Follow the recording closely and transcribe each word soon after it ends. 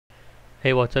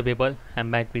Hey, what's up people,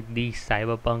 I'm back with the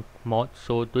Cyberpunk mod.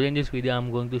 So today in this video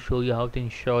I'm going to show you how to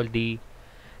install the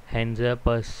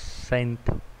 100%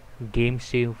 game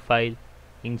save file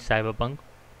in Cyberpunk.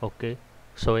 Okay,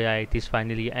 so yeah, it is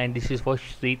finally, and this is for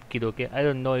Street Kid. Okay, I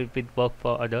don't know if it worked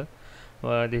for other,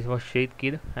 but this was Street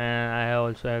Kid, and I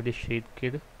also have the Street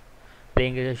Kid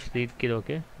playing as a Street Kid.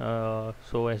 Okay,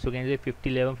 so as you can see, 50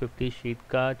 11 50 street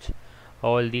cards,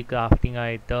 all the crafting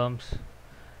items,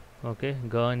 okay,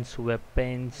 guns,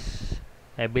 weapons,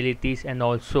 abilities, and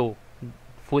also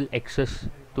full access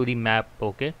to the map.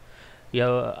 Okay,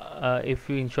 yeah, if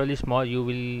you install this mod you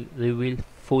will reveal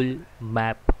full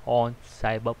map on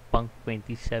Cyberpunk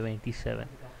 2077.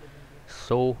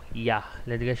 So yeah,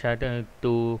 let's get started.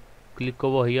 To click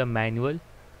over here, manual.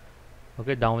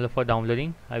 Okay, download. For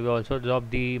downloading, I will also drop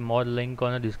the mod link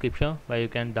on the description where you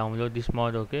can download this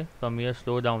mod. Okay, from here,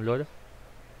 slow download.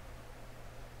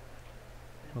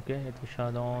 Okay, it is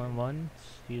shut on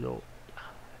 10.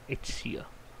 It's here.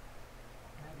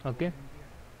 Okay,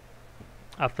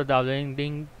 after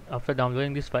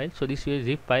downloading this file, so this is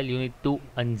zip file, you need to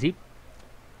unzip,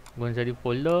 go inside the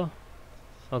folder.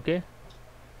 Okay,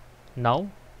 now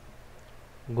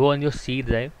go on your C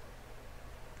drive.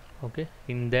 Okay,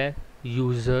 in there,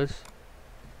 user.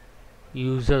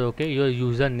 Okay, your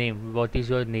username, what is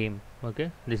your name? Okay,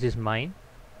 this is mine.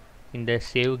 In there,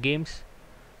 save games,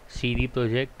 CD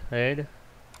project red,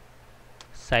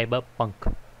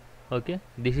 Cyberpunk. Okay,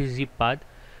 this is the path.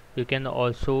 You can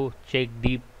also check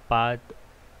the path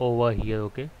over here.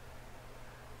 Okay,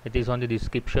 it is on the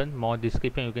description, mod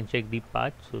description, you can check the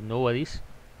path, so no worries.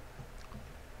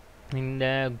 In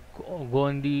there, go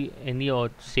on the any or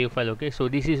save file. Okay, so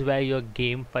this is where your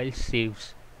game file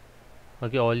saves.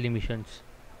 Okay, all the missions.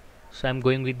 So I'm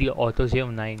going with the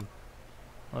autosave 9.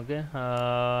 Okay,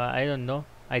 I don't know,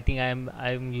 I think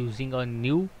I'm using a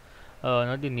new,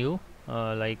 not the new,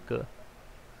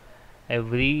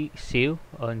 every save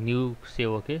a new save.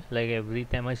 Okay, like every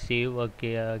time I save a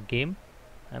game,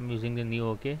 I'm using the new.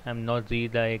 Okay, I'm not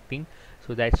redirecting,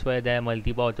 so that's why there are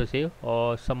multiple autosave,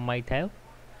 or some might have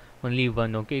only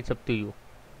one. Okay, it's up to you.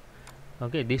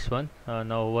 Okay, this one,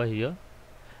 now over here,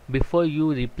 before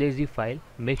you replace the file,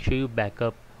 make sure you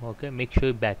backup. Okay, make sure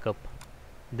you backup,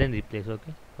 then replace.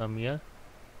 Okay, from here,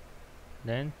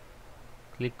 then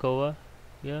click over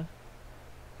here,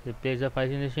 replace the file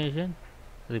destination,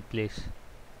 replace.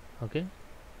 Okay,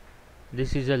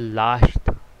 this is the last.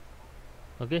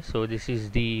 Okay, so this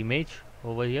is the image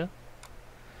over here.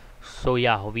 So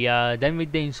yeah, we are done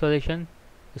with the installation.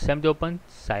 It's time to open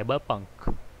Cyberpunk.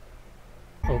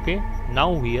 Okay,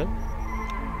 now here,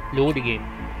 load game.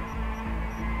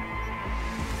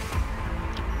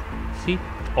 See,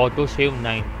 auto save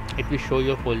 9, it will show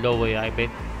your folder over here. I bet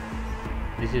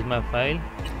this is my file.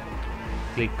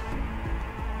 Click.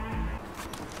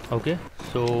 Okay,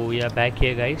 so we are back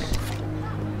here, guys.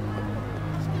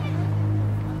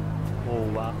 Oh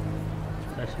wow,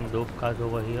 there's some dope cars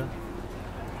over here.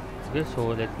 Okay, so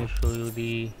let me show you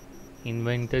the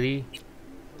inventory.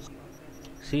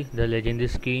 See the legendary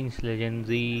skins,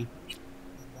 legendary,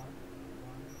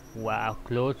 wow,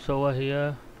 clothes over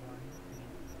here.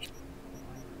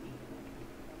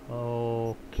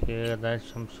 Okay,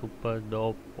 that's some super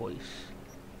dope boys.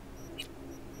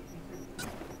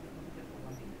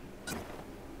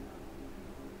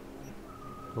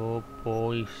 Dope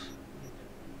boys.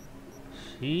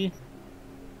 See,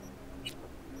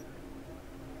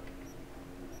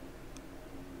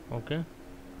 okay,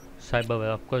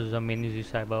 cyberware, of course the main is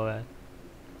the cyberware.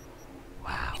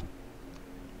 Wow.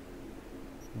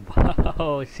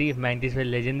 Wow, see, Mantis were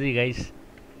legendary, guys.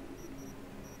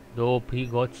 Dope, he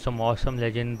got some awesome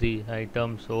legendary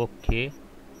items. Okay,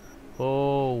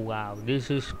 oh wow,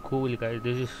 this is cool, guys,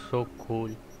 this is so cool.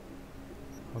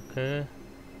 Okay,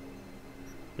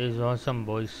 this is awesome,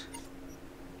 boys.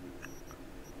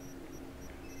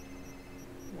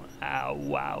 Wow,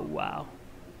 wow, wow,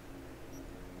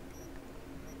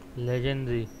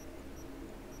 legendary.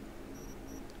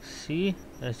 See,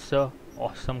 it's a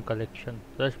awesome collection,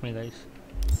 trust me, guys.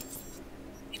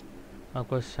 Of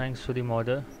course, thanks to the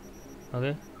modder.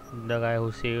 Okay, the guy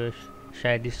who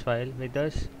shared this file with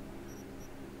us.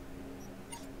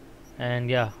 And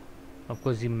yeah, of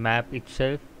course, the map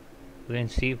itself, you can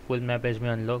see full map has been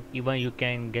unlocked. Even you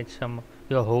can get some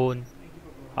your own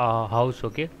house.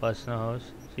 Okay, personal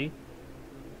house. See,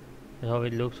 that's how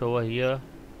it looks over here.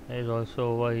 There is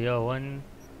also over here one.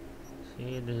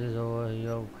 See, this is over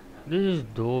here. This is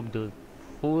dope, dude.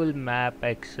 Full map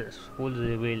access, full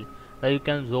reveal. Like you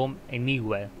can roam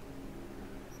anywhere.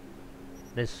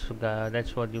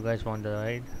 That's what you guys want,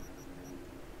 right?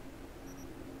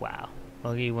 Wow.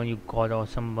 Okay, when you got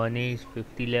awesome bunnies,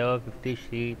 50 level, 50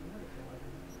 sheet.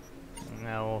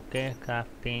 Now, okay,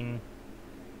 crafting.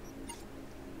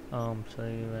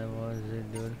 Sorry, where was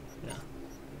it, dude? Yeah.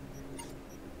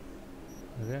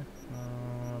 Okay.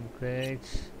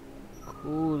 Upgrades.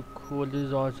 Cool, cool. This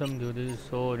is awesome, dude. This is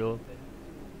so dope.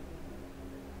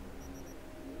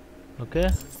 Okay.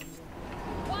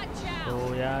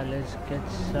 So yeah, let's get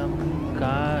some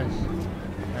cars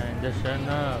and just run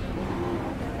up.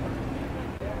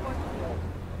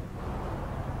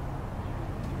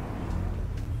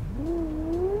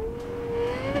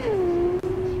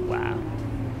 Wow.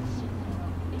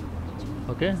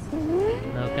 Okay.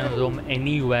 Now can roam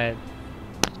anywhere.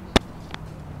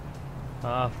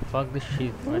 Ah, fuck this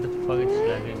shit. Why the fuck it's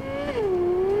lagging?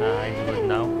 Ah, it's good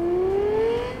now.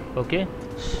 Okay.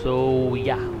 So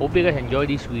yeah, hope you guys enjoyed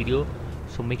this video.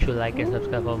 So make sure to like and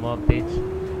subscribe for more updates.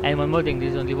 And one more thing,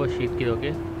 this is only for Sheet Kid,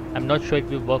 okay? I'm not sure it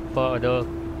will work for other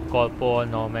corpo or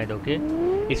nomad, okay?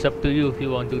 It's up to you if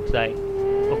you want to try.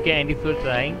 Okay, and if you're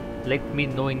trying, let me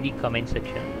know in the comment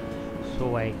section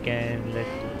so I can let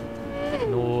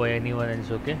know anyone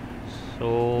else, okay?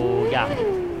 So yeah,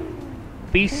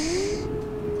 peace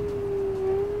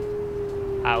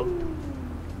out.